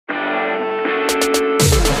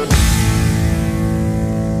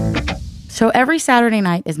So every Saturday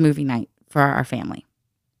night is movie night for our family.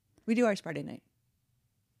 We do ours Friday night.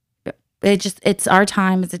 It's our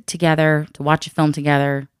time together to watch a film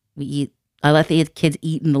together. We eat. I let the kids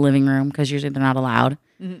eat in the living room because usually they're not allowed.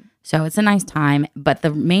 Mm-hmm. So it's a nice time. But the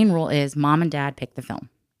main rule is mom and dad pick the film.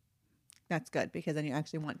 That's good because then you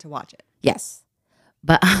actually want to watch it. Yes.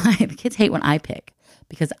 But the kids hate when I pick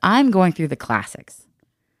because I'm going through the classics.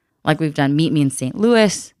 Like we've done Meet Me in St.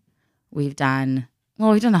 Louis. We've done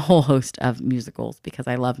a whole host of musicals because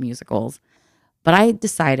I love musicals. But I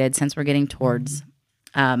decided, since we're getting towards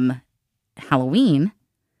Halloween,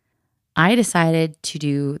 I decided to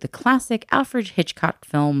do the classic Alfred Hitchcock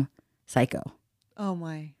film, Psycho. Oh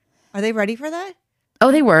my. Are they ready for that?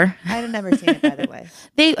 Oh, they were. I had never seen it, by the way.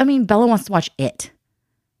 Bella wants to watch it.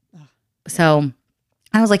 Ugh. So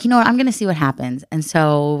I was like, you know what? I'm going to see what happens. And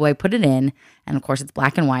so I put it in, and of course it's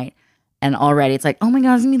black and white. And already it's like, oh my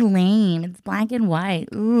God, it's going to be lame. It's black and white.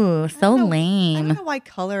 Ooh, so lame. I don't know why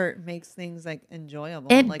color makes things like enjoyable.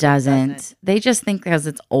 It doesn't. They just think because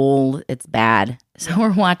it's old, it's bad. So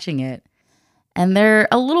we're watching it. And they're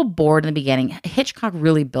a little bored in the beginning. Hitchcock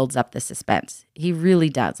really builds up the suspense. He really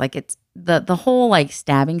does. Like it's the whole like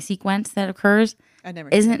stabbing sequence that occurs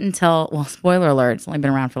isn't until, well, spoiler alert, it's only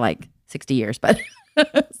been around for like 60 years, but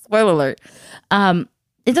spoiler alert.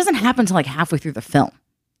 It doesn't happen until like halfway through the film.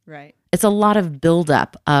 Right. It's a lot of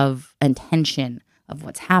buildup of and tension of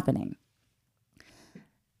what's happening.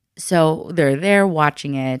 So they're there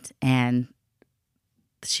watching it, and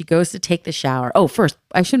she goes to take the shower. Oh, first,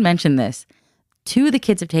 I should mention this. 2 of the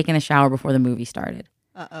kids have taken a shower before the movie started.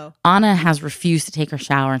 Uh-oh. Anna has refused to take her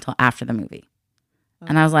shower until after the movie. Okay.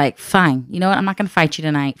 And I was like, fine. You know what? I'm not going to fight you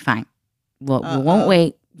tonight. Fine. We won't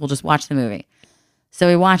wait. We'll just watch the movie. So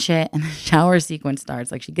we watch it, and the shower sequence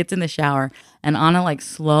starts. Like, she gets in the shower, and Anna, like,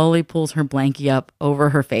 slowly pulls her blankie up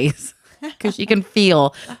over her face because she can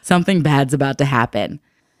feel something bad's about to happen.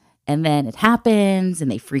 And then it happens, and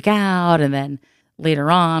they freak out. And then later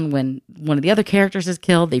on, when one of the other characters is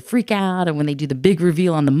killed, they freak out. And when they do the big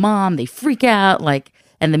reveal on the mom, they freak out. Like,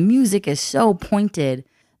 and the music is so pointed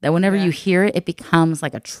that whenever you hear it, it becomes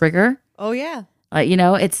like a trigger. Oh, yeah. Like, you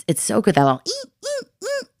know, it's so good. That little,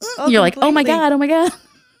 you're like, oh my God, oh my God.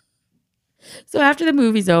 So after the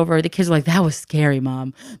movie's over, the kids are like, that was scary,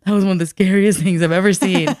 Mom. That was one of the scariest things I've ever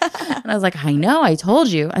seen. And I was like, I know, I told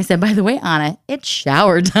you. I said, by the way, Anna, it's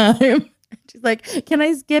shower time. She's like, can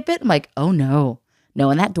I skip it? I'm like, oh no. No,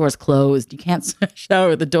 and that door's closed. You can't shower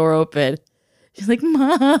with the door open. She's like,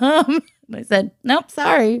 Mom. And I said, nope,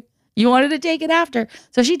 sorry. You wanted to take it after.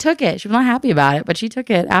 So she took it. She was not happy about it, but she took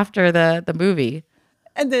it after the movie.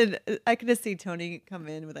 And then I could just see Tony come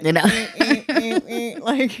in with like, you know?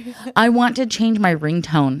 Like, I want to change my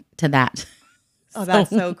ringtone to that. Oh, that's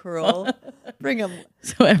so cruel. Bring him.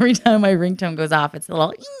 So every time my ringtone goes off, it's a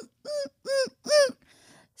little.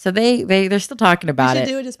 So they're still talking about it.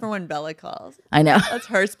 Do it just for when Bella calls. I know. That's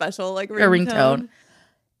her special like ringtone.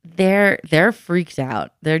 They're freaked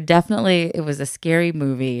out. It was a scary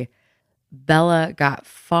movie. Bella got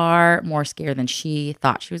far more scared than she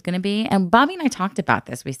thought she was going to be. And Bobby and I talked about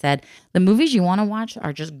this. We said, the movies you want to watch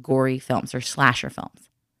are just gory films or slasher films,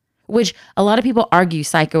 which a lot of people argue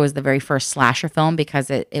Psycho is the very first slasher film because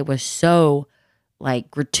it was so like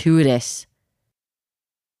gratuitous.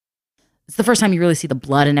 It's the first time you really see the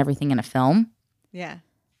blood and everything in a film. Yeah.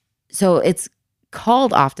 So it's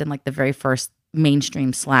called often like the very first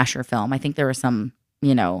mainstream slasher film. I think there were some,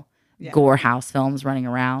 gore house films running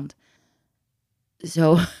around.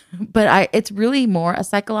 So, but it's really more a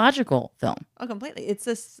psychological film. Oh, completely. It's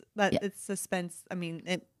just that it's suspense. I mean,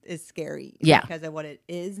 it is scary. Yeah. Because of what it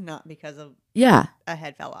is, not because of a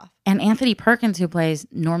head fell off. And Anthony Perkins, who plays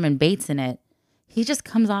Norman Bates in it, he just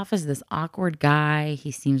comes off as this awkward guy.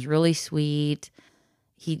 He seems really sweet.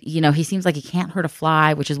 He seems like he can't hurt a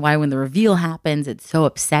fly, which is why when the reveal happens, it's so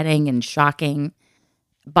upsetting and shocking.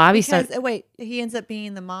 Bobby starts. Wait, he ends up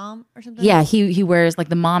being the mom or something? Yeah, he wears like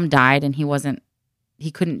the mom died and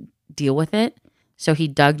he couldn't deal with it. So he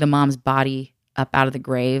dug the mom's body up out of the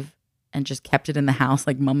grave and just kept it in the house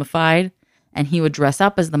like mummified. And he would dress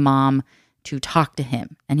up as the mom to talk to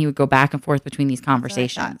him. And he would go back and forth between these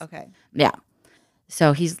conversations. Okay. Yeah.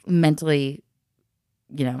 So he's mentally,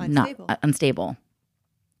 unstable. Not unstable.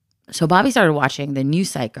 So Bobby started watching the new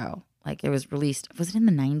Psycho. Like it was released. Was it in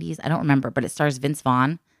the 90s? I don't remember. But it stars Vince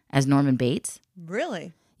Vaughn as Norman Bates.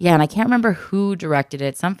 Really? Yeah. And I can't remember who directed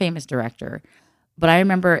it. Some famous director. But I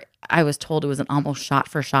remember I was told it was an almost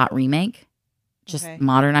shot-for-shot remake, just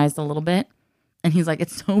modernized a little bit. And he's like,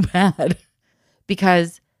 it's so bad.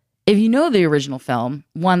 Because if you know the original film,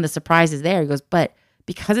 one, the surprise is there. He goes, but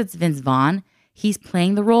because it's Vince Vaughn, he's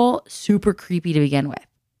playing the role super creepy to begin with.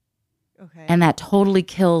 Okay. And that totally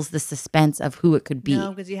kills the suspense of who it could be.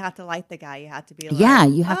 No, because you have to like the guy. You have to be like, yeah,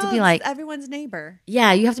 you have to be like, everyone's neighbor.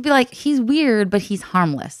 Yeah, you have to be like, he's weird, but he's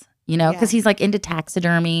harmless, because he's like into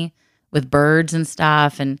taxidermy with birds and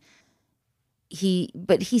stuff. And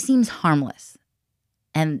but he seems harmless.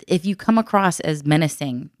 And if you come across as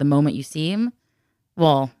menacing the moment you see him,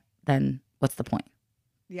 well, then what's the point?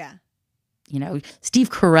 Yeah. Steve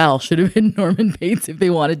Carell should have been Norman Bates if they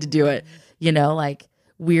wanted to do it, like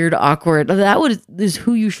weird, awkward. That is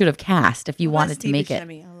who you should have cast if you wanted to make it.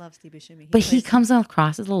 I love Steve Buscemi. But he comes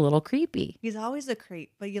across as a little creepy. He's always a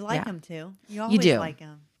creep, but you like him too. You do. Like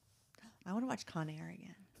him. I want to watch Con Air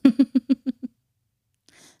again.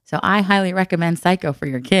 So I highly recommend Psycho for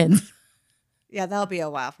your kids. Yeah, that'll be a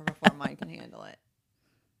while before mine can handle it.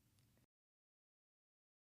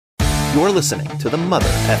 You're listening to the Mother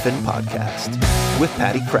Effin' Podcast with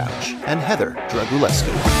Patty Crouch and Heather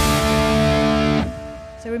Dragulescu.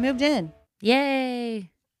 So we moved in.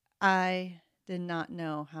 Yay! I did not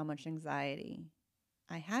know how much anxiety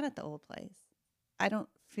I had at the old place. I don't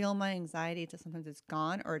feel my anxiety until sometimes it's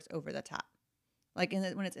gone or it's over the top. Like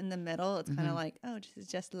when it's in the middle, it's kind of like, oh, this is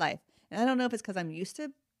just life. And I don't know if it's because I'm used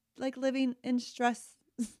to like living in stress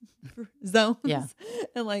zones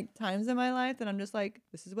and like times in my life that I'm just like,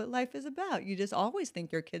 this is what life is about. You just always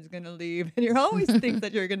think your kid's gonna leave, and you always think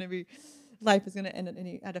that life is gonna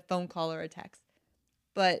end at a phone call or a text.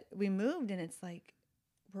 But we moved, and it's like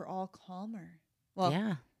we're all calmer.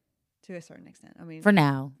 Well, to a certain extent. I mean, for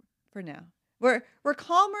now, we're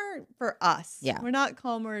calmer for us. Yeah, we're not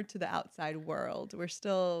calmer to the outside world. We're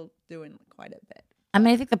still doing quite a bit. I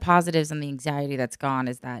mean, I think the positives and the anxiety that's gone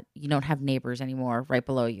is that you don't have neighbors anymore right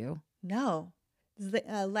below you. No.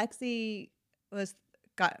 Lexi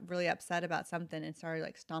got really upset about something and started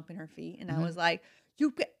like stomping her feet. And I was like,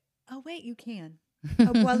 you can.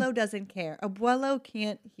 Abuelo doesn't care. Abuelo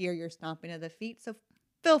can't hear your stomping of the feet. So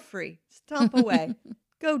feel free. Stomp away.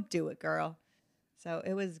 Go do it, girl. So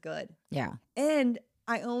it was good. Yeah. And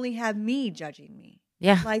I only have me judging me.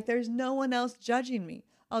 Yeah. Like there's no one else judging me.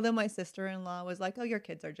 Although my sister-in-law was like, oh, your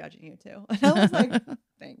kids are judging you too. And I was like,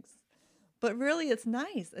 thanks. But really, it's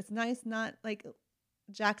nice. It's nice not like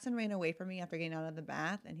Jackson ran away from me after getting out of the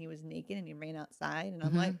bath and he was naked and he ran outside. And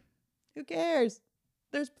I'm like, who cares?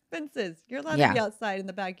 There's fences. You're allowed to be outside in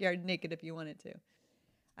the backyard naked if you wanted to.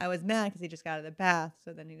 I was mad because he just got out of the bath.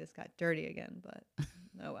 So then he just got dirty again. But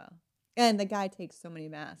oh, well. And the guy takes so many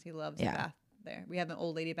baths. He loves the bath. There we have an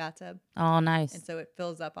old lady bathtub. Oh, nice. And so it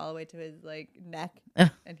fills up all the way to his like neck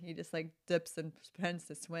and he just like dips and pretends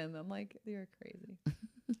to swim. I'm like, you're crazy.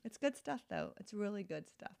 It's good stuff though. It's really good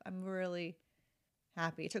stuff. I'm really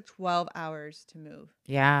happy. It took 12 hours to move.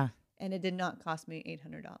 Yeah. And it did not cost me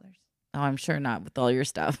 $800. Oh, I'm sure not with all your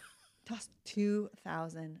stuff. It cost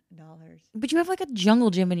 $2,000. But you have like a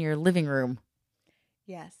jungle gym in your living room.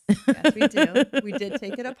 Yes, we do. We did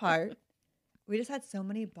take it apart. We just had so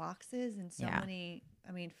many boxes and so many,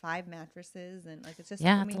 5 mattresses and like, it's just,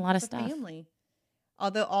 it's a lot of stuff. Family.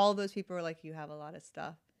 Although all of those people were like, you have a lot of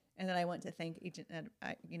stuff. And then I went to thank each of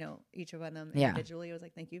them individually. I was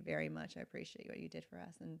like, thank you very much. I appreciate what you did for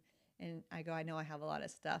us. And I go, I know I have a lot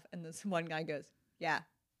of stuff. And this one guy goes, yeah,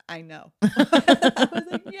 I know. I was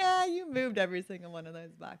like, yeah, you moved every single one of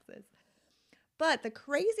those boxes. But the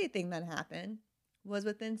crazy thing that happened was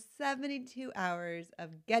within 72 hours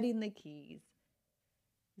of getting the keys,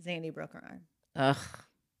 Zandy broke her arm. Ugh.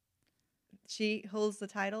 She holds the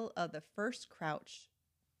title of the first Crouch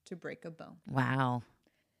to break a bone. Wow.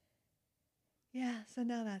 Yeah, so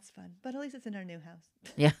now that's fun. But at least it's in our new house.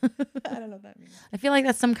 Yeah. I don't know what that means. I feel like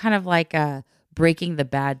that's some kind of like breaking the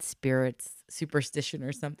bad spirits superstition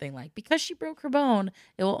or something. Like, because she broke her bone,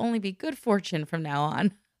 it will only be good fortune from now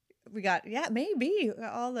on. We got, maybe. We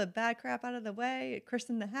got all the bad crap out of the way.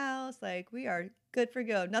 Christened the house. Like, we are good for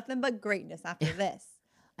go. Nothing but greatness after this.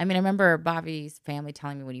 I mean, I remember Bobby's family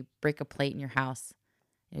telling me when you break a plate in your house,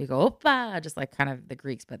 you go, Oppa, just like kind of the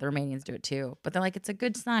Greeks, but the Romanians do it too. But they're like, it's a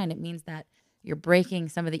good sign. It means that you're breaking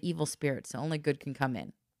some of the evil spirits, so only good can come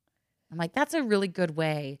in. I'm like, that's a really good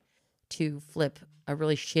way to flip a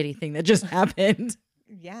really shitty thing that just happened.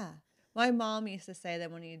 Yeah. My mom used to say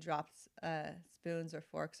that when you dropped spoons or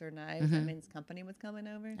forks or knives, that means company was coming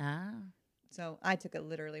over. Ah. So I took it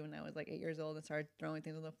literally when I was like 8 years old and started throwing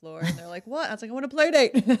things on the floor. And they're like, what? I was like, I want a play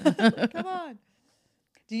date. Like, come on.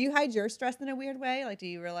 Do you hide your stress in a weird way? Like, do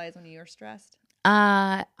you realize when you're stressed?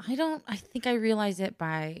 I don't. I think I realize it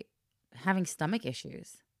by having stomach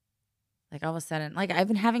issues. Like all of a sudden, like I've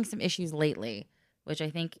been having some issues lately, which I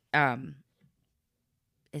think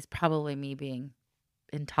is probably me being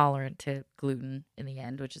intolerant to gluten in the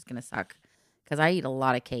end, which is going to suck because I eat a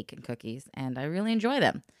lot of cake and cookies, and I really enjoy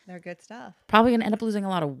them. They're good stuff. Probably gonna end up losing a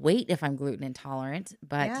lot of weight if I'm gluten intolerant,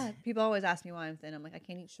 but Yeah, people always ask me why I'm thin. I'm like, I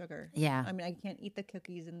can't eat sugar. yeah. I mean, I can't eat the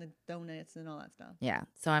cookies and the donuts and all that stuff. Yeah.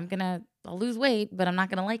 So I'll lose weight, but I'm not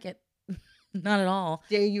gonna like it. Not at all.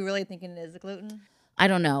 Are you really thinking it is the gluten? I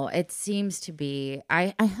don't know. It seems to be.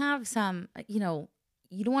 I have some, you don't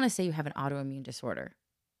want to say you have an autoimmune disorder.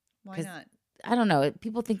 Why 'Cause not? I don't know.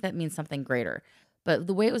 People think that means something greater. But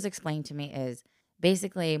the way it was explained to me is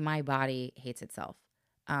basically my body hates itself.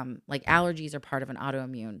 Like allergies are part of an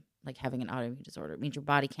autoimmune, like having an autoimmune disorder. It means your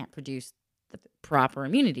body can't produce the proper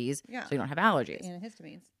immunities, Yeah. so you don't have allergies.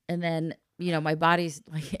 Antihistamines. And then, my body's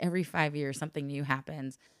like every 5 years, something new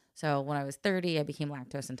happens. So when I was 30, I became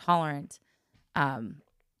lactose intolerant.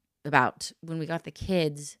 About when we got the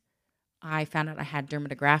kids, I found out I had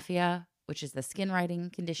dermatographia, which is the skin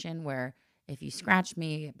writing condition where if you scratch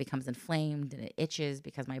me, it becomes inflamed and it itches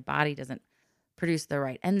because my body doesn't produce the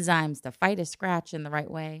right enzymes to fight a scratch in the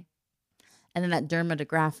right way. And then that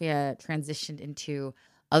dermatographia transitioned into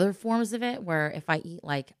other forms of it where if I eat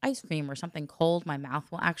like ice cream or something cold, my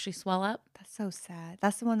mouth will actually swell up. That's so sad.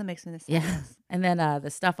 That's the one that makes me the saddest. Yeah. And then the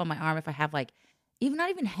stuff on my arm, if I have like, not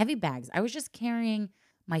even heavy bags, I was just carrying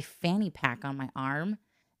my fanny pack on my arm,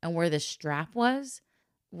 and where the strap was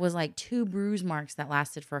like 2 bruise marks that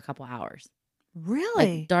lasted for a couple hours.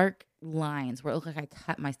 Really? Like dark lines where it looked like I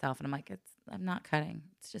cut myself, and I'm like, I'm not cutting.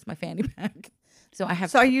 It's just my fanny pack. So I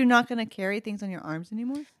have. So are you not going to carry things on your arms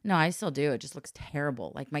anymore? No, I still do. It just looks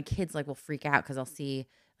terrible. Like my kids will freak out because I'll see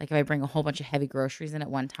like if I bring a whole bunch of heavy groceries in at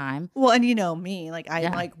one time. Well, and you know me, like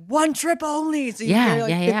I'm like one trip only, so you carry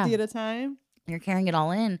like 50 at a time. You're carrying it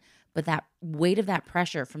all in, but that weight of that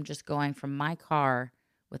pressure from just going from my car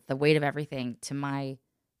with the weight of everything to my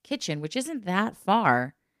kitchen, which isn't that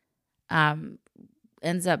far,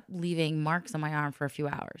 ends up leaving marks on my arm for a few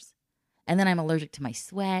hours. And then I'm allergic to my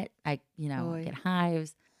sweat. I get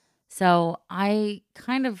hives. So I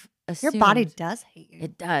kind of assumed. Your body does hate you.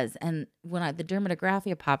 It does. And when the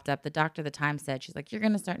dermatographia popped up, the doctor at the time said, she's like, you're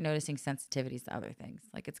going to start noticing sensitivities to other things.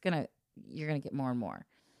 Like you're going to get more and more.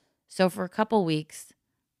 So for a couple weeks,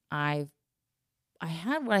 I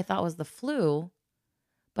had what I thought was the flu,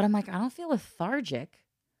 but I'm like, I don't feel lethargic.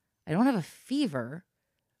 I don't have a fever,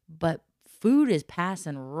 but food is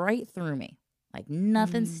passing right through me. Like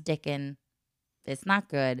nothing's sticking. It's not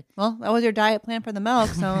good. Well, that was your diet plan for the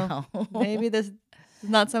milk, so maybe this is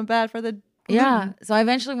not so bad for the gluten. Yeah. So I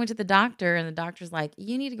eventually went to the doctor, and the doctor's like,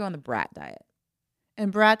 you need to go on the Brat diet.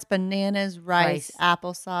 And Brat's bananas, rice,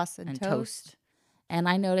 applesauce, and toast. And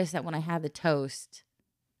I noticed that when I had the toast,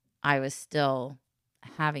 I was still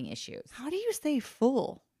having issues. How do you stay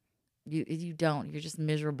full? You don't. You're just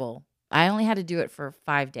miserable. I only had to do it for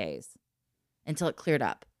 5 days until it cleared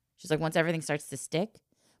up. She's like, once everything starts to stick,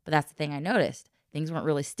 but that's the thing I noticed. Things weren't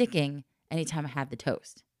really sticking anytime I had the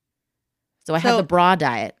toast. So I had the bra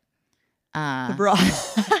diet. The bra.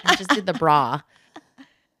 I just did the bra.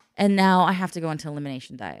 And now I have to go into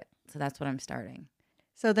elimination diet. So that's what I'm starting.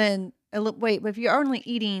 So then, wait, but if you're only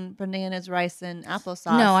eating bananas, rice, and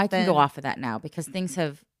applesauce. No, I can go off of that now because things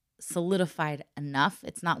have solidified enough.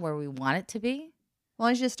 It's not where we want it to be. Why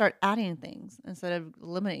don't you just start adding things instead of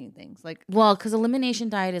eliminating things? Well, because elimination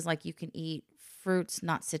diet is like you can eat fruits,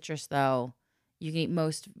 not citrus though. You can eat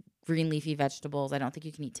most green leafy vegetables. I don't think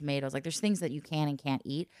you can eat tomatoes. Like there's things that you can and can't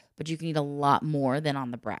eat, but you can eat a lot more than on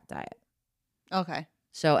the Brat diet. Okay.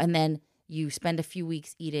 So, and then you spend a few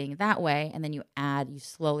weeks eating that way, and then you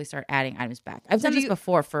slowly start adding items back. I've done this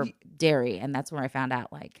before for dairy, and that's where I found out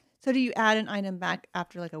So do you add an item back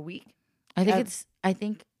after like a week? I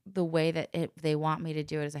think the way that they want me to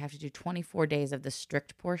do it is I have to do 24 days of the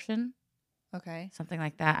strict portion. Okay. Something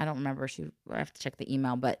like that. I don't remember. I have to check the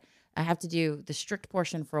email, but I have to do the strict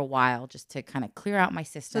portion for a while just to kind of clear out my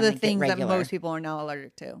system. So the things that most people are now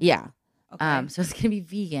allergic to. Yeah. Okay. So it's going to be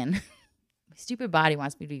vegan. My stupid body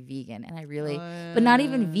wants me to be vegan, and I really, but not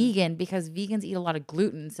even vegan because vegans eat a lot of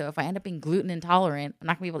gluten. So if I end up being gluten intolerant, I'm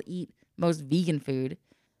not going to be able to eat most vegan food.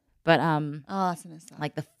 But that's gonna suck.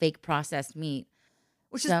 like the fake processed meat,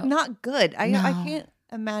 which is not good. I can't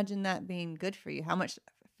imagine that being good for you. How much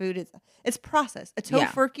food is? It's processed. A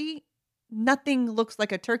tofurkey, nothing looks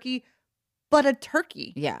like a turkey, but a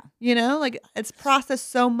turkey. Yeah, it's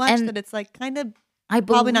processed so much that it's like kind of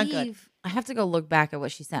probably not good. I have to go look back at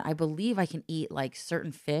what she said. I believe I can eat like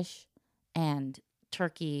certain fish and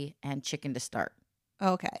turkey and chicken to start.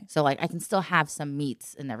 Okay, so like I can still have some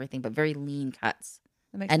meats and everything, but very lean cuts.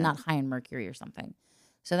 And not high in mercury or something.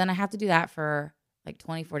 So then I have to do that for like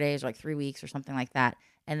 24 days or like 3 weeks or something like that.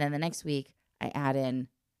 And then the next week I add in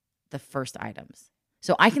the first items.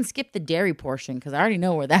 So I can skip the dairy portion because I already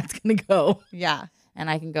know where that's going to go. Yeah. And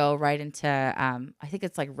I can go right into, I think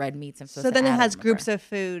it's like red meats. So then it has groups of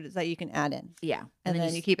foods that you can add in. Yeah. And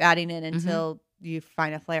then you keep adding in until you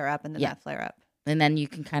find a flare up and then that flare up. And then you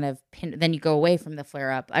can kind of then you go away from the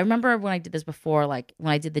flare up. I remember when I did this before, like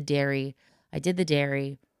when I did the dairy, then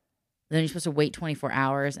you're supposed to wait 24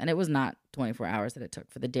 hours. And it was not 24 hours that it took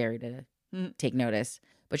for the dairy to take notice.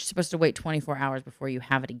 But you're supposed to wait 24 hours before you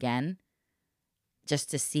have it again, just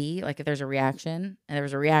to see like if there's a reaction. And there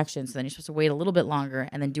was a reaction. So then you're supposed to wait a little bit longer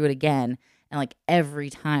and then do it again. And like every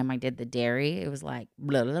time I did the dairy, it was like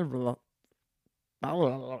blah, blah, blah, blah,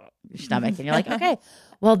 blah, blah, your stomach. And you're like, okay,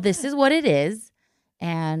 well, this is what it is.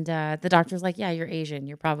 And the doctor's like, yeah, you're Asian.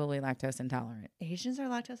 You're probably lactose intolerant. Asians are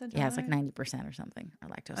lactose intolerant? Yeah, it's like 90% or something are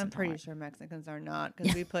lactose intolerant. I'm pretty sure Mexicans are not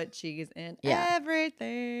because we put cheese in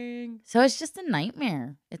everything. So it's just a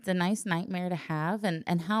nightmare. It's a nice nightmare to have.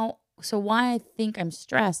 So why I think I'm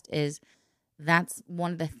stressed is that's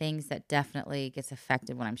one of the things that definitely gets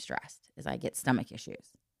affected when I'm stressed is I get stomach issues.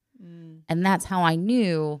 And that's how I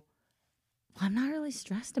knew, well, I'm not really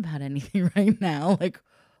stressed about anything right now. Like,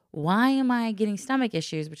 why am I getting stomach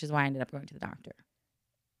issues? Which is why I ended up going to the doctor.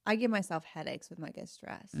 I give myself headaches when I get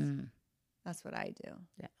stressed. That's what I do.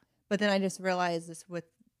 Yeah. But then I just realized this with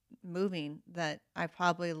moving that I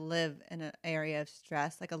probably live in an area of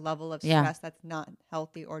stress, like a level of stress that's not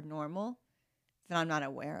healthy or normal that I'm not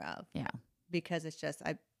aware of. Yeah. Because it's just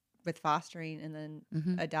with fostering and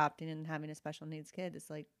then adopting and having a special needs kid, it's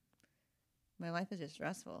like my life is just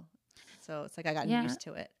stressful. So it's like I got used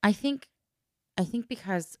to it. I think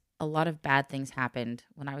because a lot of bad things happened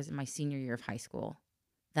when I was in my senior year of high school,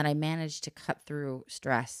 that I managed to cut through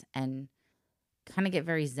stress and kind of get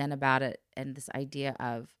very zen about it. And this idea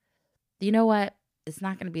of, you know what? It's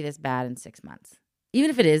not going to be this bad in 6 months. Even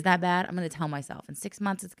if it is that bad, I'm going to tell myself in 6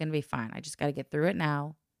 months, it's going to be fine. I just got to get through it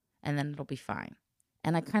now and then it'll be fine.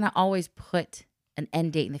 And I kind of always put an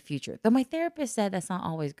end date in the future. Though my therapist said that's not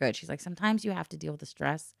always good. She's like, sometimes you have to deal with the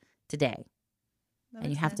stress today. And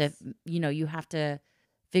you have to, you have to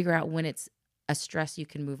figure out when it's a stress you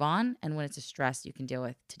can move on and when it's a stress you can deal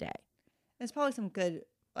with today. There's probably some good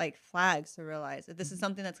like flags to realize if this is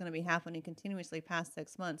something that's going to be happening continuously past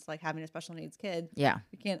 6 months, like having a special needs kid. Yeah.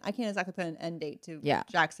 I can't exactly put an end date to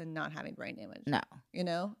Jackson not having brain damage.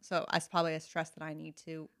 No. So that's probably a stress that I need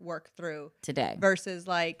to work through today versus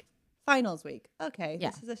like finals week. Okay.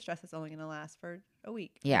 This is a stress that's only going to last for a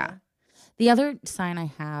week. Yeah. The other sign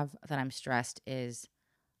I have that I'm stressed is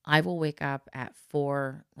I will wake up at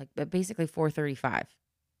basically 4:35,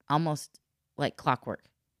 almost like clockwork.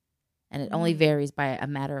 And it only varies by a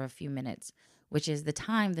matter of a few minutes, which is the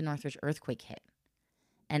time the Northridge earthquake hit.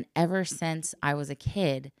 And ever since I was a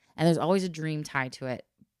kid, and there's always a dream tied to it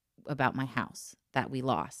about my house that we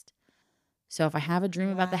lost. So if I have a dream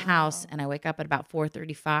about the house and I wake up at about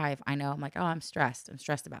 4:35, I know I'm like, oh, I'm stressed. I'm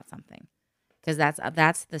stressed about something. Because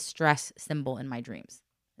that's the stress symbol in my dreams,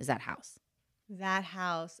 is that house. That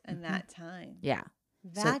house and that time. Yeah.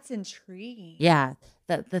 That's intriguing. Yeah.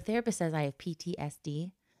 The therapist says I have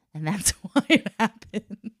PTSD, and that's why it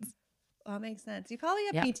happens. Well, that makes sense. You probably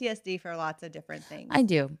have PTSD for lots of different things. I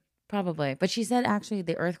do, probably. But she said actually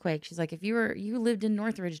the earthquake, she's like, if you lived in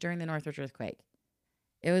Northridge during the Northridge earthquake,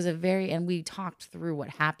 it was and we talked through what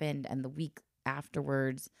happened and the week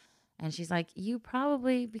afterwards. And she's like, you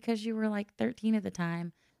probably, because you were like 13 at the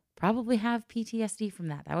time, probably have PTSD from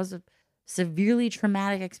that. That was a severely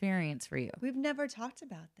traumatic experience for you. We've never talked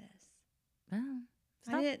about this. Well,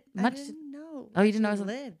 I didn't know. Oh, you didn't know?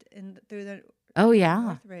 Lived through the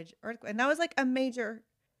Northridge earthquake. And that was like a major.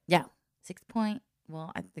 Yeah.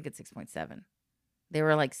 I think it's 6.7. They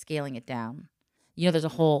were like scaling it down. There's a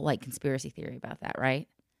whole like conspiracy theory about that, right?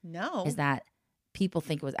 No. Is that people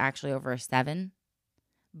think it was actually over a 7.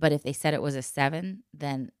 But if they said it was a 7,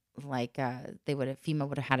 then like FEMA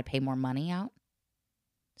would have had to pay more money out.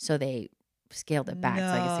 So they scaled it back to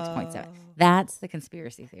like a 6.7. That's the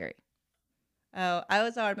conspiracy theory. Oh, I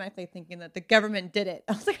was automatically thinking that the government did it.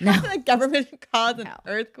 I was like, how did the government cause an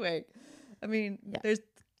earthquake? I mean, there's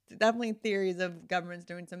definitely theories of governments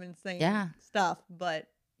doing some insane stuff, but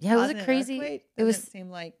it was a crazy. It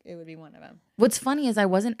seemed like it would be one of them. What's funny is I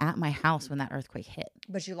wasn't at my house when that earthquake hit.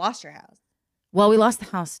 But you lost your house. Well, we lost the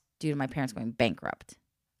house due to my parents going bankrupt.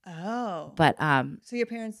 Oh. But so your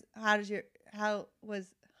parents,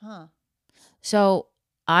 So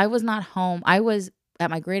I was not home. I was at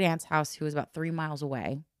my great aunt's house, who was about 3 miles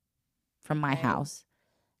away from my house.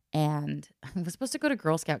 And I was supposed to go to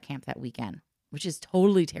Girl Scout camp that weekend, which is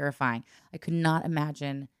totally terrifying. I could not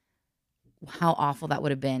imagine how awful that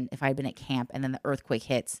would have been if I had been at camp and then the earthquake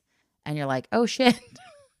hits and you're like, oh shit,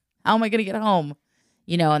 how am I going to get home?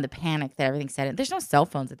 and the panic that everything set in. There's no cell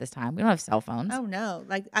phones at this time. We don't have cell phones. Oh no.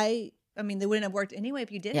 Like I mean, they wouldn't have worked anyway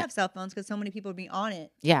if you did Yeah. have cell phones because so many people would be on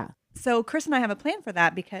it. Yeah. So Chris and I have a plan for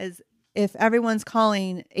that because if everyone's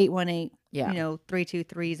calling 818, Yeah.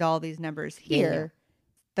 323s, all these numbers Yeah, here,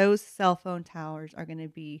 those cell phone towers are going to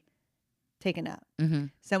be taken up. Mm-hmm.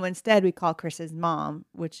 So instead, we call Chris's mom,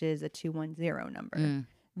 which is a 210 number. Mm.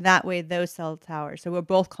 That way, those cell towers. So we're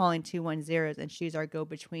both calling 210s, and she's our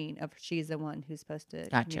go-between. Of she's the one who's supposed to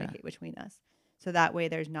communicate between us. So that way,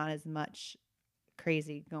 there's not as much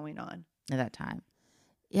crazy going on At that time.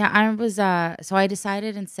 Yeah, I was, so I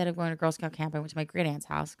decided instead of going to Girl Scout camp, I went to my great aunt's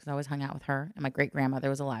house because I always hung out with her. And my great grandmother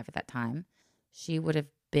was alive at that time. She would have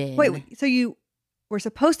been. Wait, so you were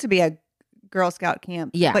supposed to be a Girl Scout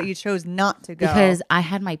camp, Yeah. but you chose not to go because I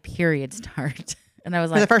had my period start. And I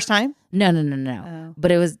was for like, the first time? no. Oh.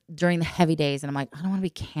 But it was during the heavy days. And I'm like, I don't want to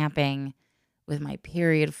be camping with my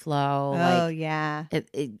period flow. Oh, Like, yeah.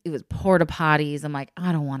 it was porta potties. I'm like,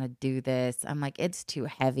 I don't want to do this. I'm like, it's too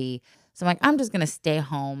heavy. So I'm like, I'm just going to stay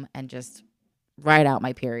home and just ride out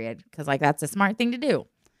my period because, like, that's a smart thing to do.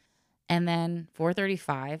 And then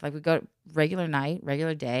 4:35, like, we go regular night,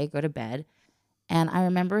 regular day, go to bed. And I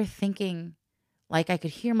remember thinking, like, I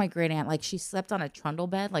could hear my great aunt, like, she slept on a trundle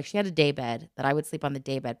bed. Like, she had a day bed that I would sleep on the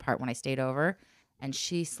day bed part when I stayed over. And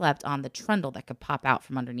she slept on the trundle that could pop out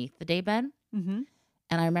from underneath the day bed. Mm-hmm.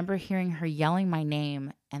 And I remember hearing her yelling my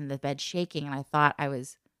name and the bed shaking. And I thought I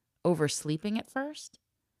was oversleeping at first.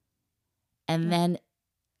 And then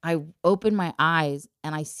I open my eyes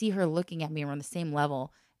and I see her looking at me. We're on the same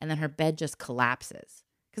level. And then her bed just collapses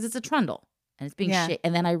because it's a trundle and it's being shaken.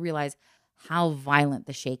 And then I realize how violent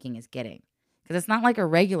the shaking is getting. Because it's not like a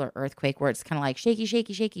regular earthquake where it's kind of like shaky,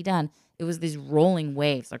 shaky, shaky, done. It was these rolling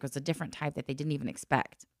waves. Like, it was a different type that they didn't even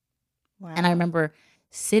expect. Wow. And I remember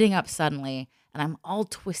sitting up suddenly and I'm all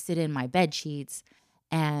twisted in my bed sheets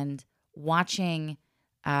and watching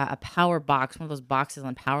a power box, one of those boxes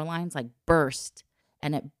on power lines, like burst.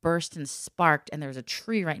 And it burst and sparked and there was a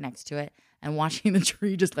tree right next to it. And watching the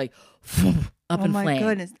tree just like up in flame. Oh my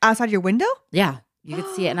goodness. Outside your window? Yeah, you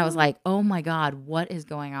could see it. And I was like, oh my God, what is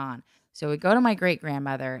going on? So we go to my great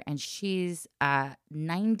grandmother and she's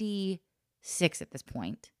 96 at this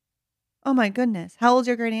point. Oh my goodness. How old's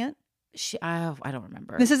your great aunt? I don't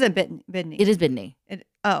remember. This isn't Bidney. It is Bidney.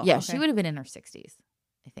 Yeah, okay. She would have been in her 60s,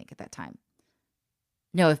 I think, at that time.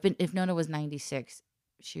 No, if Nona was 96,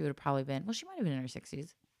 she would have probably been, well, she might have been in her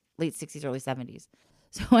 60s, late 60s, early 70s.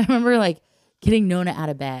 So I remember like getting Nona out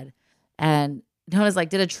of bed and Nona's like,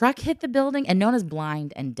 did a truck hit the building? And Nona's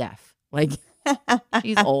blind and deaf. Like,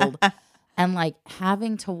 she's old. And like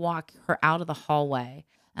having to walk her out of the hallway.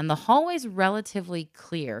 And the hallway's relatively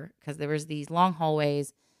clear because there was these long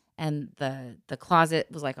hallways and the closet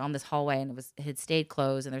was like on this hallway and it had stayed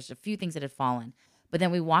closed and there's a few things that had fallen. But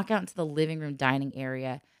then we walk out into the living room dining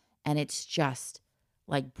area and it's just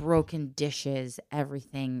like broken dishes,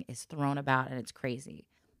 everything is thrown about and it's crazy.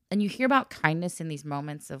 And you hear about kindness in these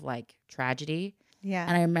moments of like tragedy. Yeah.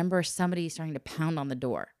 And I remember somebody starting to pound on the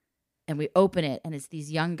door and we open it and it's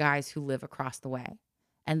these young guys who live across the way.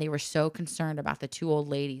 And they were so concerned about the two old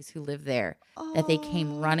ladies who lived there that they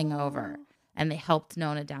came running over and they helped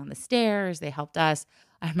Nona down the stairs. They helped us.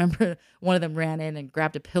 I remember one of them ran in and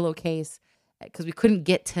grabbed a pillowcase because we couldn't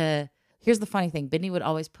get to. Here's the funny thing. Bidney would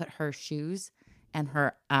always put her shoes and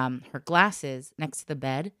her glasses next to the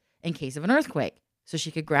bed in case of an earthquake so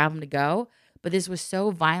she could grab them to go. But this was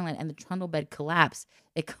so violent and the trundle bed collapsed.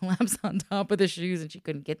 It collapsed on top of the shoes and she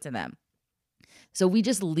couldn't get to them. So we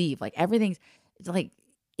just leave. Like everything's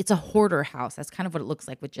it's a hoarder house. That's kind of what it looks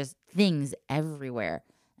like with just things everywhere.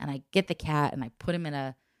 And I get the cat and I put him in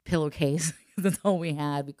a pillowcase because that's all we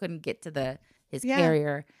had. We couldn't get to his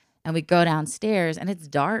carrier. And we go downstairs and it's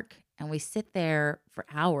dark and we sit there for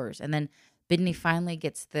hours. And then Bidney finally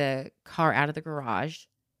gets the car out of the garage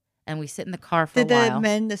and we sit in the car for a while. Did the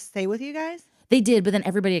men just stay with you guys? They did, but then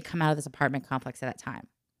everybody had come out of this apartment complex at that time.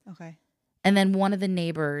 Okay. And then one of the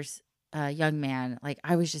neighbors, young man, like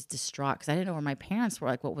I was just distraught because I didn't know where my parents were,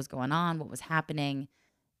 like what was going on, what was happening.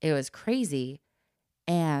 It was crazy.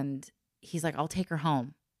 And he's like, I'll take her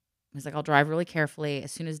home. He's like, I'll drive really carefully.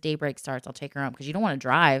 As soon as daybreak starts, I'll take her home because you don't want to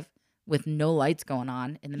drive with no lights going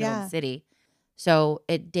on in the middle of the city. So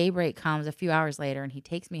at daybreak comes a few hours later and he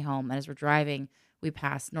takes me home. And as we're driving, we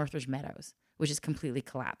pass Northridge Meadows, which is completely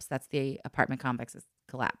collapsed. That's the apartment complex that's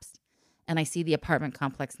collapsed. And I see the apartment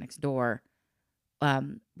complex next door,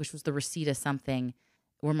 which was the Reseda something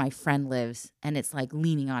where my friend lives. And it's like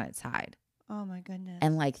leaning on its side. Oh my goodness.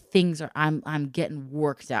 And like things are, I'm getting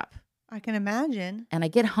worked up. I can imagine. And I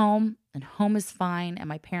get home and home is fine. And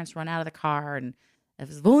my parents run out of the car and It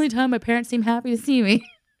was the only time my parents seemed happy to see me.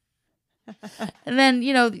 And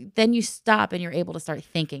then, then you stop and you're able to start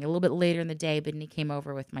thinking. A little bit later in the day, Bidney came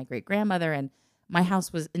over with my great-grandmother, and my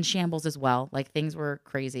house was in shambles as well. Like, things were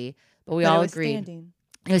crazy. But we all agreed. Standing.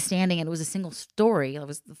 It was standing, and it was a single story. It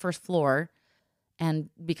was the first floor. And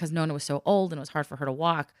because Nona was so old and it was hard for her to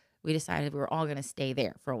walk, we decided we were all going to stay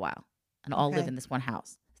there for a while and all live in this one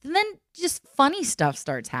house. And then just funny stuff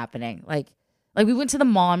starts happening. Like we went to the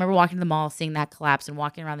mall. I remember walking to the mall, seeing that collapse and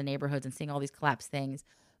walking around the neighborhoods and seeing all these collapsed things.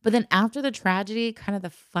 But then after the tragedy, kind of the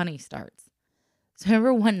funny starts. So I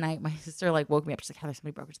remember one night my sister woke me up. She's like, Heather,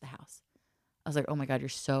 somebody broke into the house. I was like, oh my God, you're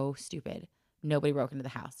so stupid. Nobody broke into the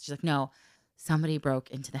house. She's like, no, somebody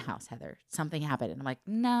broke into the house, Heather. Something happened. And I'm like,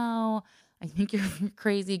 no, I think you're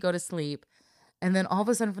crazy. Go to sleep. And then all of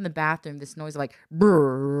a sudden from the bathroom, this noise like,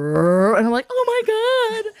 brrr, and I'm like, oh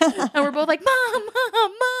my God. And we're both like, Mom.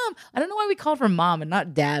 I don't know why we called her Mom and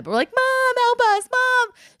not Dad, but we're like, Mom, help us,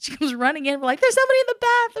 Mom. She comes running in. We're like, there's somebody in the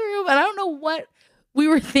bathroom. And I don't know what we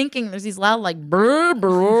were thinking. There's these loud brrr,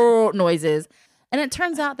 brrr noises. And it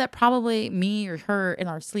turns out that probably me or her in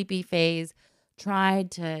our sleepy phase tried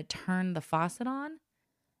to turn the faucet on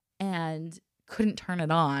and couldn't turn it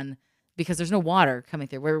on because there's no water coming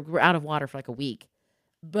through. We're out of water for a week.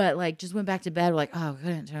 But just went back to bed. We're like, oh,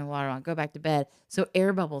 couldn't turn the water on. Go back to bed. So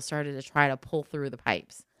air bubbles started to try to pull through the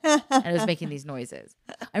pipes. And it was making these noises.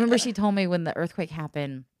 I remember she told me when the earthquake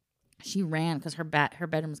happened, she ran because her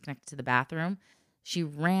bedroom was connected to the bathroom. She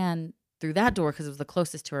ran through that door because it was the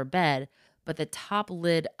closest to her bed. But the top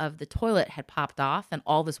lid of the toilet had popped off and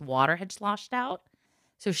all this water had sloshed out.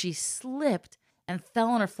 So she slipped and fell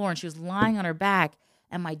on her floor, and she was lying on her back.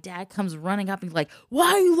 And my dad comes running up and he's like, why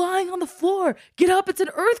are you lying on the floor? Get up, it's an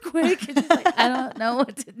earthquake. And she's like, I don't know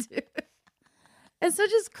what to do. And so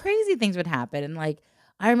just crazy things would happen. And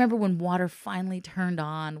I remember when water finally turned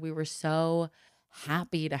on, we were so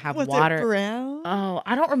happy to have water. Was it brown? Oh,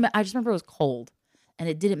 I don't remember. I just remember it was cold and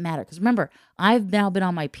it didn't matter. Because remember, I've now been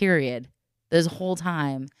on my period this whole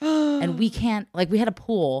time. And we can't, we had a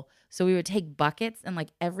pool. So we would take buckets, and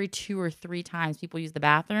every 2 or 3 times people use the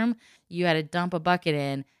bathroom, you had to dump a bucket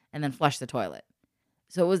in and then flush the toilet.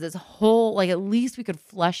 So it was this whole, at least we could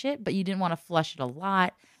flush it, but you didn't want to flush it a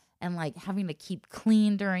lot. And having to keep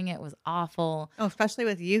clean during it was awful. Oh, especially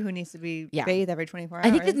with you who needs to be bathed every 24 hours.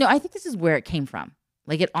 I think this is where it came from.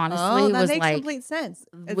 It honestly that was makes complete sense.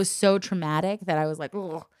 It was so traumatic that I was like,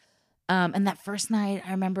 ugh. And that first night,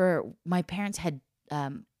 I remember my parents had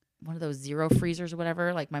one of those zero freezers or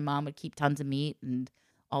whatever. My mom would keep tons of meat and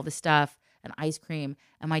all this stuff and ice cream.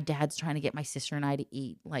 And my dad's trying to get my sister and I to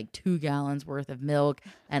eat 2 gallons worth of milk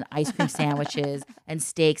and ice cream sandwiches and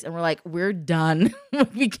steaks. And we're like, we're done.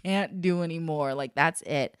 We can't do anymore. That's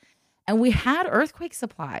it. And we had earthquake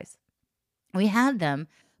supplies. We had them,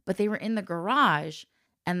 but they were in the garage.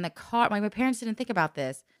 And the car, my parents didn't think about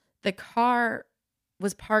this. The car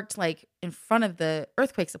was parked in front of the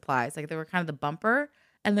earthquake supplies. They were kind of the bumper.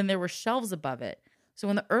 And then there were shelves above it. So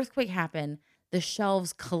when the earthquake happened, the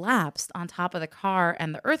shelves collapsed on top of the car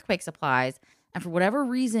and the earthquake supplies. And for whatever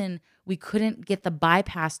reason, we couldn't get the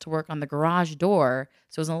bypass to work on the garage door.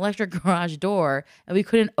 So it was an electric garage door. And we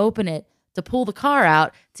couldn't open it to pull the car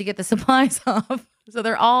out to get the supplies off. So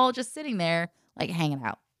they're all just sitting there, hanging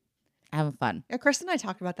out, having fun. Yeah, Chris and I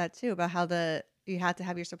talked about that too, about how you have to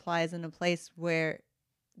have your supplies in a place where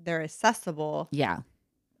they're accessible. Yeah.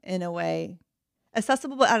 In a way.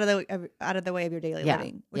 Accessible, but out of the way of your daily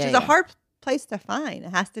living, which is a a hard place to find. It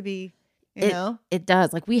has to be, you know. It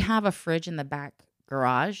does. We have a fridge in the back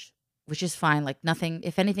garage, which is fine. Nothing.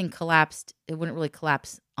 If anything collapsed, it wouldn't really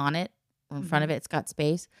collapse on it or in front of it. It's got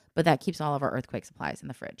space, but that keeps all of our earthquake supplies in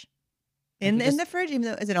the fridge. In the fridge, even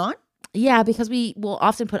though is it on? Yeah, because we will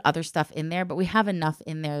often put other stuff in there, but we have enough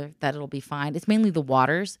in there that it'll be fine. It's mainly the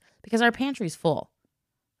waters because our pantry's full.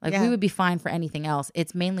 We would be fine for anything else.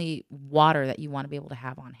 It's mainly water that you want to be able to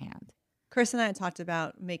have on hand. Chris and I talked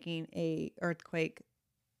about making a earthquake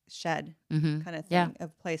shed kind of thing, a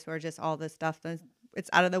place where just all this stuff, it's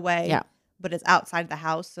out of the way, but it's outside the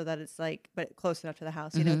house so that it's but close enough to the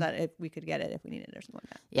house, you know, that if we could get it if we needed it or something like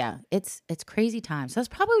that. Yeah, it's crazy times. So that's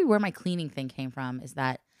probably where my cleaning thing came from, is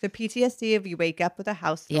that the PTSD of you wake up with a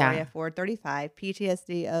house story at 4:35,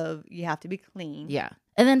 PTSD of you have to be clean. Yeah.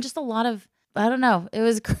 And then just a lot of, I don't know. It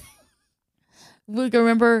was, I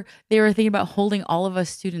remember they were thinking about holding all of us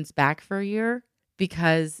students back for a year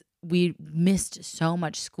because we missed so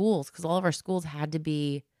much schools because all of our schools had to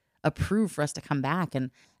be approved for us to come back.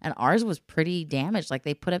 And ours was pretty damaged.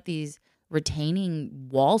 They put up these retaining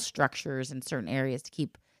wall structures in certain areas to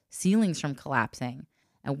keep ceilings from collapsing.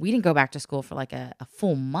 And we didn't go back to school for like a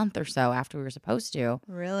full month or so after we were supposed to.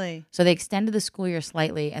 Really? So they extended the school year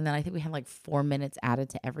slightly. And then I think we had like 4 minutes added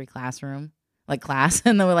to every classroom, like class.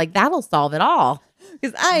 And then we're like, that'll solve it all.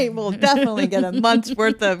 Because I will definitely get a month's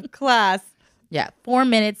worth of class. Yeah, 4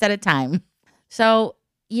 minutes at a time. So,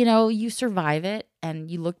 you survive it and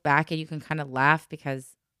you look back and you can kind of laugh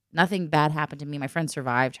because nothing bad happened to me. My friend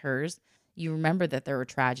survived hers. You remember that there were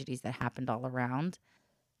tragedies that happened all around.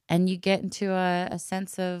 And you get into a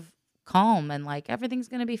sense of calm and like everything's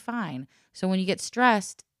going to be fine. So when you get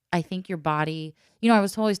stressed, I think your body, I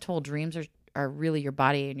was always told dreams are really your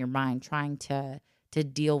body and your mind trying to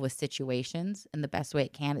deal with situations in the best way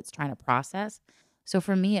it can. It's trying to process. So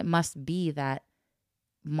for me, it must be that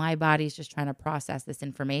my body's just trying to process this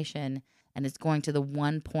information and it's going to the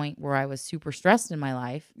one point where I was super stressed in my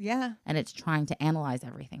life. Yeah. And it's trying to analyze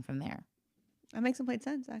everything from there. That makes complete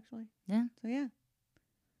sense, actually. Yeah. So, yeah.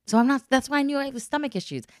 So that's why I knew I had stomach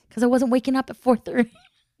issues because I wasn't waking up at 4:30.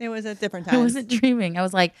 It was a different time. I wasn't dreaming. I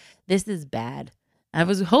was like, this is bad. I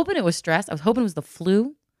was hoping it was stress. I was hoping it was the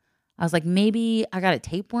flu. I was like, maybe I got a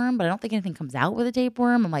tapeworm, but I don't think anything comes out with a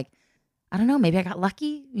tapeworm. I'm like, I don't know. Maybe I got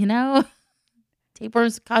lucky,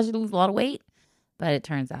 Tapeworms cause you to lose a lot of weight. But it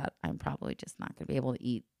turns out I'm probably just not going to be able to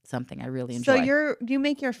eat something I really enjoy. So you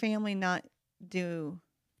make your family not do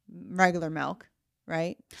regular milk,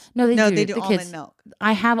 right? No, they do. They do the almond kids, milk.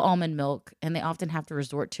 I have almond milk, and they often have to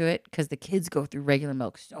resort to it because the kids go through regular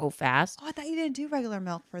milk so fast. Oh, I thought you didn't do regular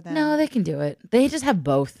milk for them. No, they can do it. They just have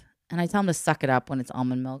both. And I tell them to suck it up when it's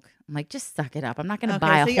almond milk. I'm like, just suck it up. I'm not going to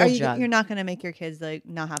buy a whole jug. You're not going to make your kids like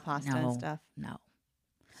not have pasta and stuff. No.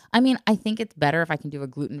 I mean, I think it's better if I can do a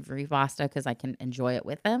gluten-free pasta because I can enjoy it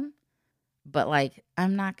with them. But like,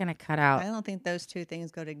 I'm not going to cut out. I don't think those two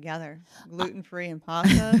things go together. Gluten-free and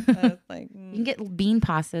pasta. You can get bean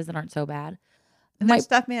pastas that aren't so bad. And there's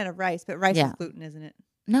stuff made out of rice, but rice is gluten, isn't it?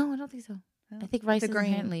 No, I don't think so. Oh, I think rice is grain.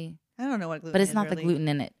 inherently. I don't know what gluten is. But it's not really. the gluten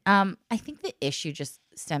in it. I think the issue just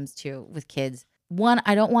stems to with kids. One,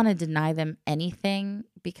 I don't want to deny them anything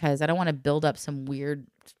because I don't want to build up some weird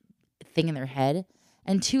thing in their head.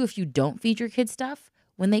 And two, if you don't feed your kids stuff,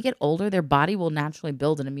 when they get older, their body will naturally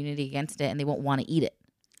build an immunity against it and they won't want to eat it.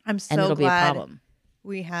 I'm so and it'll glad be a problem.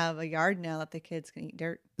 We have a yard now that the kids can eat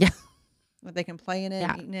dirt. Yeah. But they can play in it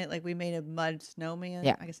and eat in it. Like we made a mud snowman.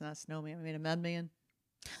 Yeah. I guess not a snowman. We made a mud man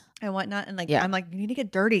and whatnot. And Yeah. I'm like, you need to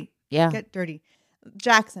get dirty. Yeah. Get dirty.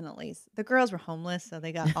 Jackson, at least. The girls were homeless, so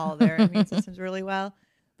they got all their immune systems really well.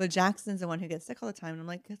 But Jackson's the one who gets sick all the time. And I'm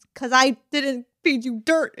like, it's because I didn't feed you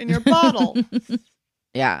dirt in your bottle.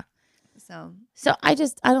 Yeah. So I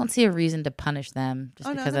don't see a reason to punish them just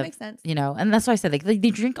because that makes sense. And that's why I said like they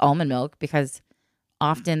drink almond milk because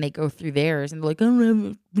often they go through theirs and they're like, I don't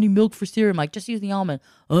have any milk for cereal. I'm like, just use the almond.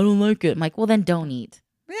 I don't like it. I'm like, well then don't eat.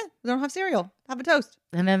 Yeah, don't have cereal. Have a toast.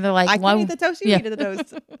 And then they're like, I can eat the toast. You eat the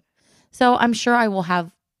toast. So I'm sure I will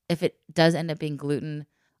have, if it does end up being gluten,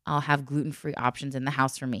 I'll have gluten-free options in the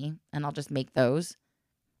house for me, and I'll just make those,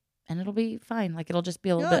 and it'll be fine. Like it'll just be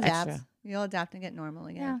a little bit extra. You'll adapt and get normal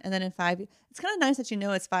again. Yeah. And then in 5 years, it's kind of nice that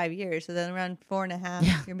it's 5 years. So then around 4.5,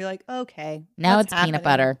 you're gonna be like, okay, now what's it's happening? peanut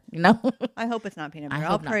butter. I hope it's not peanut butter.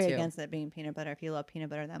 I'll pray against it being peanut butter if you love peanut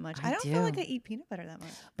butter that much. I don't feel like I eat peanut butter that much.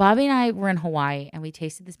 Bobby and I were in Hawaii, and we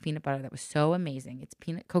tasted this peanut butter that was so amazing. It's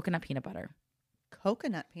coconut peanut butter.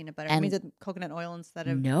 Coconut peanut butter. It means it's coconut oil instead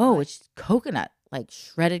of it's coconut, like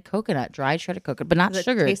shredded coconut, dried shredded coconut, but not Does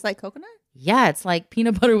sugar. It taste like coconut? Yeah, it's like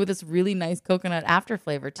peanut butter with this really nice coconut after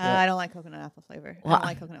flavor to it. I don't like coconut apple flavor. Well, I don't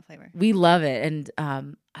like coconut flavor. We love it, and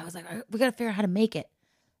I was like, we got to figure out how to make it.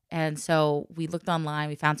 And so we looked online,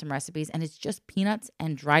 we found some recipes, and it's just peanuts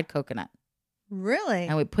and dried coconut. Really?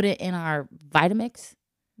 And we put it in our Vitamix,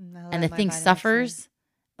 and the thing suffers.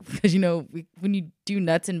 Because when you do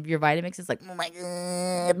nuts in your Vitamix, it's like, oh my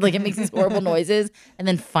god, like it makes these horrible noises, and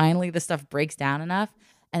then finally the stuff breaks down enough,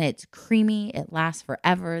 and it's creamy. It lasts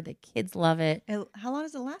forever. The kids love it. How long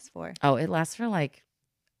does it last for? Oh, it lasts for like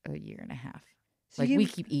a year and a half. So we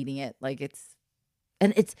keep eating it, like it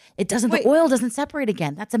doesn't. The oil doesn't separate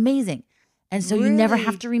again. That's amazing, and so you never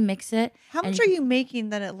have to remix it. How much are you making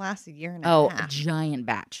that it lasts a year and a half? Oh, a giant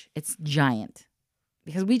batch. It's giant.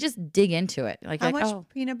 Because we just dig into it. Like, how much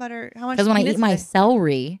peanut butter? How much? Because when I eat my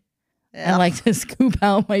celery, I like to scoop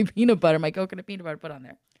out my peanut butter, my coconut peanut butter, put on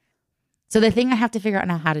there. So the thing I have to figure out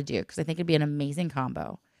now how to do, because I think it'd be an amazing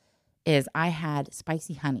combo, is I had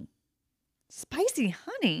spicy honey. Spicy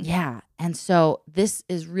honey? Yeah. And so this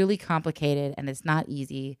is really complicated and it's not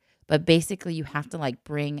easy. But basically you have to like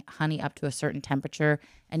bring honey up to a certain temperature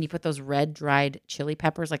and you put those red dried chili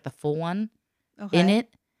peppers, like the full one, in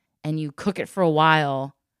it. And you cook it for a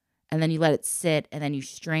while, and then you let it sit, and then you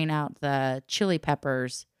strain out the chili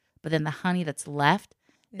peppers. But then the honey that's left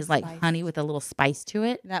is like honey with a little spice to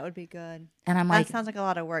it. That would be good. And I'm That like, sounds like a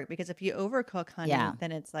lot of work because if you overcook honey, Yeah.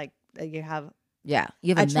 then it's like you have. yeah,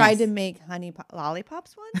 you have I a tried to mess. make honey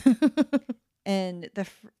lollipops once, and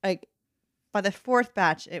by the fourth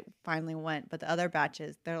batch, it finally went. But the other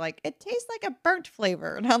batches, they're like, it tastes like a burnt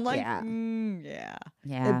flavor, and I'm like, Yeah. yeah.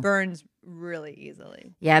 Yeah. It burns really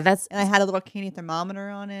easily. Yeah, that's And I had a little candy thermometer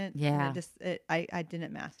on it. Yeah. And I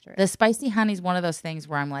didn't master it. the spicy honey is one of those things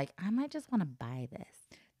where I'm like, I might just want to buy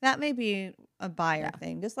this. That may be a buyer Yeah.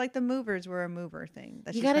 thing, just like the movers were a mover thing.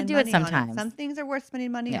 That You got to do it on sometimes. Some things are worth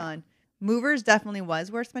spending money Yeah. on. Movers definitely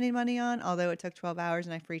was worth spending money on, although it took 12 hours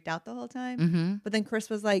and I freaked out the whole time. Mm-hmm. But then Chris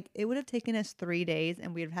was like, it would have taken us 3 days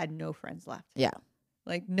and we'd have had no friends left. Yeah.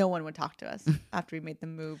 Like no one would talk to us after we made the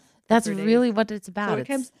move. for That's 3 days. really what it's about.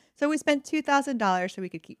 So we spent $2,000 so we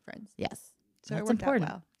could keep friends. Yes. So That's it worked important.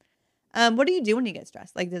 out well. What do you do when you get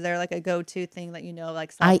stressed? Like, is there like a go-to thing that you know,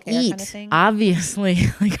 like I self-care eat. kind of thing? Obviously.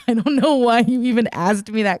 Like, I don't know why you even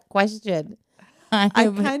asked me that question. I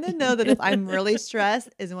kind of know that if I'm really stressed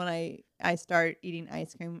is when I start eating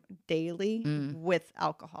ice cream daily with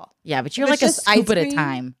alcohol. Yeah, but you're If like it's a just ice scoop at a cream,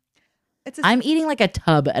 time. It's I'm eating like a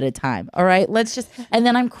tub at a time. All right. And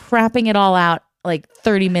then I'm crapping it all out like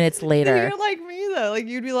 30 minutes later. You're like me though. Like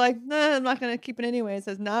you'd be like, nah, I'm not gonna keep it anyway.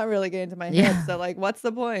 So it's not really getting to my Yeah. head. So like, what's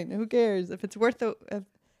the point? Who cares? If it's worth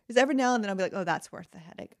because every now and then I'll be like, oh, that's worth the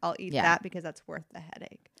headache. I'll eat Yeah. that because that's worth the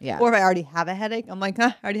headache. Yeah. Or if I already have a headache, I'm like,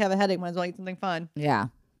 I already have a headache. Might as well eat something fun. Yeah.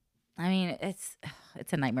 I mean, it's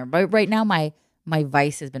a nightmare. But right now my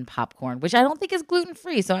vice has been popcorn, which I don't think is gluten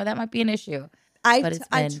free, so that might be an issue. I But it's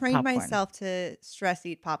trained been popcorn. myself to stress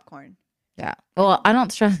eat popcorn. Yeah. Well, I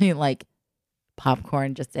don't stress eat like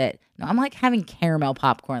popcorn, just it. No, I'm like having caramel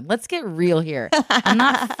popcorn. Let's get real here. I'm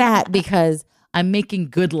not fat because I'm making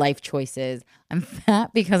good life choices. I'm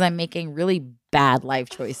fat because I'm making really bad life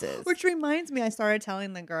choices. Which reminds me, I started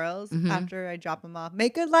telling the girls Mhm. after I drop them off,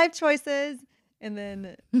 make good life choices. And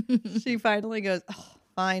then she finally goes, oh,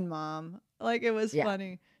 fine, mom. Like it was Yeah.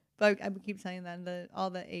 funny. But I would keep saying that and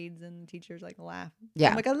all the aides and teachers like laugh. Yeah.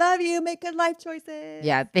 I'm like, I love you. Make good life choices.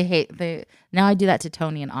 Yeah, now I do that to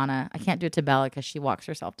Tony and Anna. I can't do it to Bella because she walks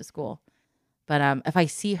herself to school. But if I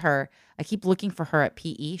see her, I keep looking for her at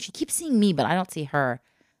PE. She keeps seeing me, but I don't see her.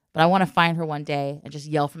 But I want to find her one day and just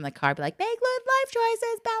yell from the car, be like, make good life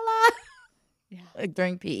choices, Bella. Yeah. Like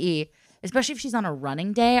during PE, especially if she's on a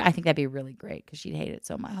running day. I think that'd be really great because she'd hate it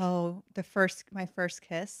so much. Oh, my first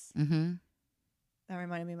kiss. Mm-hmm. That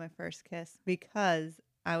reminded me of my first kiss because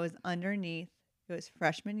I was underneath. It was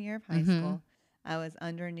freshman year of high Mhm. school. I was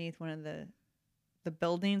underneath one of the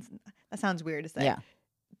buildings. That sounds weird to say. Yeah.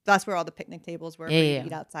 That's where all the picnic tables were. Yeah, for you yeah. to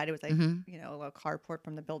eat outside. It was like Mhm. a little carport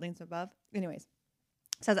from the buildings above. Anyways,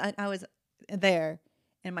 so I was there,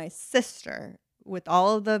 and my sister with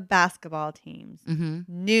all of the basketball teams Mm-hmm.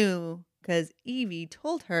 knew because Evie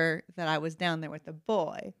told her that I was down there with the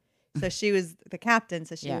boy. So she was the captain.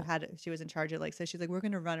 So she Yeah. she was in charge of so she's like, we're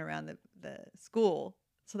going to run around the school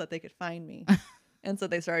so that they could find me. And so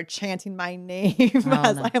they started chanting my name as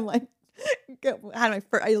no. I'm like,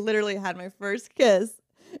 I literally had my first kiss.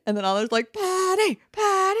 And then all there's like, Patty,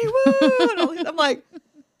 woo. And I'm like,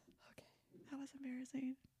 okay, that was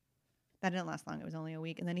embarrassing. That didn't last long. It was only a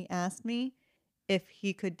week. And then he asked me if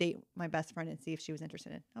he could date my best friend and see if she was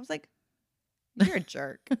interested in. I was like, you're a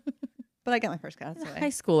jerk. But I got my first kiss High away.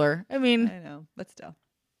 schooler. I mean, I know, but still.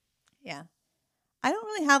 Yeah. I don't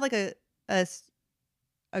really have like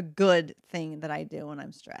a good thing that I do when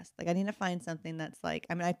I'm stressed. Like I need to find something that's like,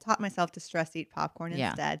 I taught myself to stress eat popcorn Yeah.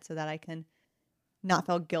 instead so that I can not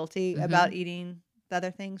feel guilty Mhm. about eating the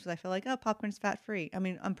other things because I feel like, oh, popcorn's fat free. I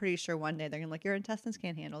mean, I'm pretty sure one day they're gonna your intestines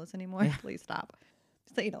can't handle this anymore. Yeah. Please stop.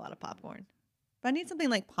 Just I eat a lot of popcorn. But I need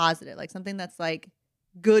something like positive, like something that's like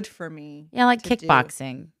good for me. yeah, like to do.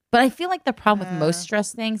 kickboxing. But I feel like the problem with most Uh.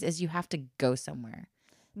 stress things is you have to go somewhere.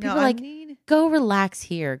 No, People I like, need Go relax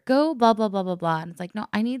here. Go blah, blah, blah, blah, blah. And it's like, no,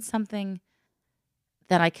 I need something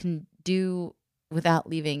that I can do without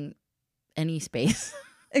leaving any space.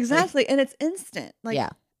 exactly, and it's instant. Like yeah.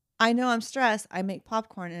 I know I'm stressed. I make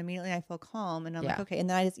popcorn and immediately I feel calm and I'm like, Yeah. okay. And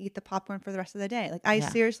then I just eat the popcorn for the rest of the day. Like I Yeah.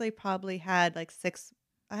 seriously probably had like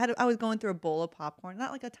I was going through a bowl of popcorn,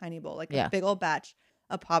 not like a tiny bowl, like Yeah. a big old batch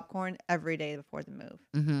of popcorn every day before the move.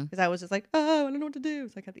 Mm-hmm. Because I was just like, oh, I don't know what to do.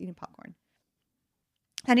 So I kept eating popcorn.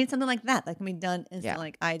 I need something like that can be done instantly. Yeah.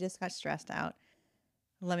 Like I just got stressed out.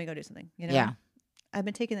 Let me go do something. You know? Yeah. I've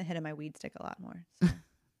been taking the hit of my weed stick a lot more. So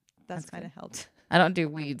that's That's kind of good. helped. I don't do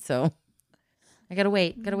weed, so I gotta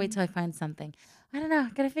wait. Gotta wait till I find something. I don't know.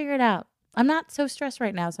 Gotta figure it out. I'm not so stressed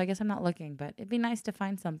right now, so I guess I'm not looking, but it'd be nice to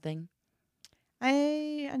find something.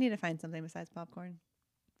 I need to find something besides popcorn.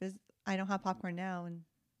 Because I don't have popcorn now, and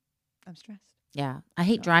I'm stressed. Yeah. I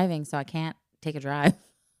hate driving, so I can't take a drive.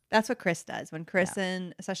 That's what Chris does. When Chris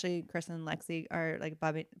and especially Chris and Lexi are like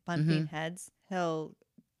bumping heads, he'll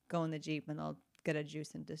go in the Jeep and they'll get a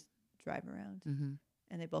juice and just drive around. Mm-hmm.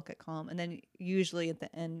 And they both get calm. And then usually at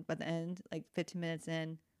the end, like 15 minutes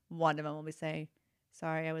in, one of them will be saying,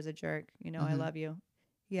 "Sorry, I was a jerk. I love you."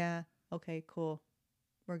 Yeah. Okay, cool.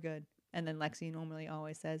 We're good. And then Lexi normally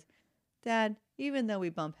always says, "Dad, even though we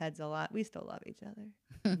bump heads a lot, we still love each other."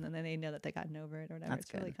 And then they know that they gotten over it or whatever. That's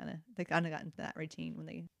It's really they kind of got into that routine when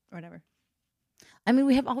they, or whatever. I mean,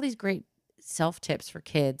 we have all these great self tips for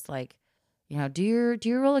kids, like, do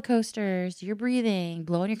your roller coasters, do your breathing,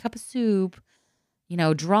 blow in your cup of soup,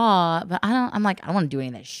 draw. But I'm like, I don't want to do any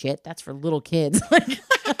of that shit. That's for little kids. Like,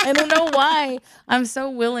 I don't know why I'm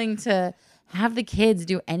so willing to have the kids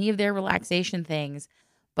do any of their relaxation things.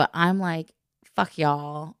 But I'm like, fuck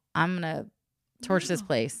y'all. I'm going to torch this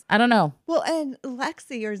place. I don't know. Well, and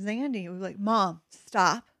Lexi or Zandy would be like, "Mom,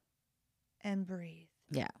 stop and breathe."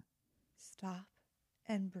 Yeah. Stop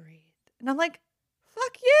and breathe. And I'm like,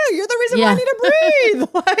 fuck you. You're the reason why I need to breathe.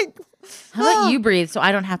 Like, how about you breathe so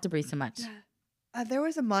I don't have to breathe so much? There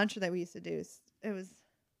was a mantra that we used to do. It was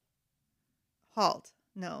HALT.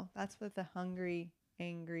 No, that's with the hungry,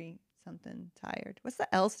 angry, something, tired. What's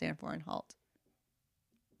the L stand for in HALT?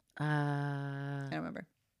 I don't remember.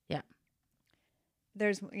 Yeah.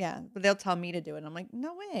 But they'll tell me to do it. And I'm like,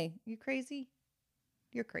 no way. You crazy?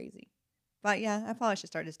 You're crazy. But yeah, I probably should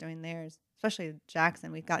start just doing theirs. Especially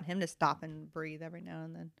Jackson. We've got him to stop and breathe every now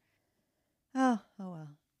and then. Oh well.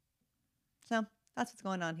 So that's what's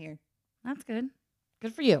going on here. That's good.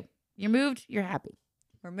 Good for you. You're moved. You're happy.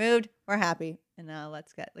 We're moved. We're happy. And now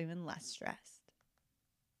let's get even less stressed.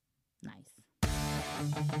 Nice.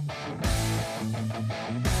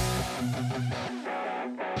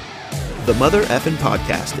 The Mother Effin'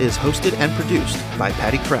 Podcast is hosted and produced by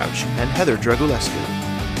Patty Crouch and Heather Dragulescu.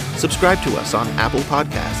 Subscribe to us on Apple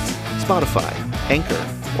Podcasts, Spotify, Anchor,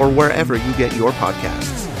 or wherever you get your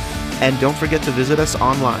podcasts. And don't forget to visit us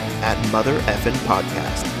online at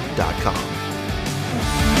mothereffinpodcast.com.